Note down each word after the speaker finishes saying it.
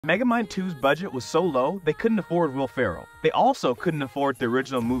Megamind 2's budget was so low, they couldn't afford Will Ferrell. They also couldn't afford the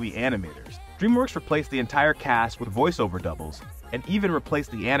original movie Animators. DreamWorks replaced the entire cast with voiceover doubles, and even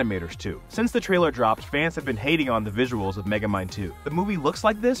replaced the animators too. Since the trailer dropped, fans have been hating on the visuals of Megamind 2. The movie looks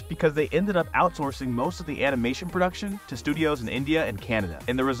like this because they ended up outsourcing most of the animation production to studios in India and Canada,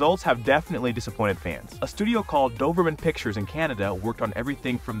 and the results have definitely disappointed fans. A studio called Doberman Pictures in Canada worked on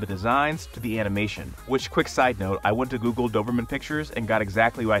everything from the designs to the animation, which, quick side note, I went to Google Doberman Pictures and got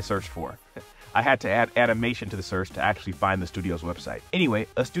exactly what I searched for. I had to add animation to the search to actually find the studio's website. Anyway,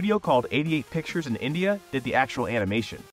 a studio called 88 Pictures in India did the actual animation.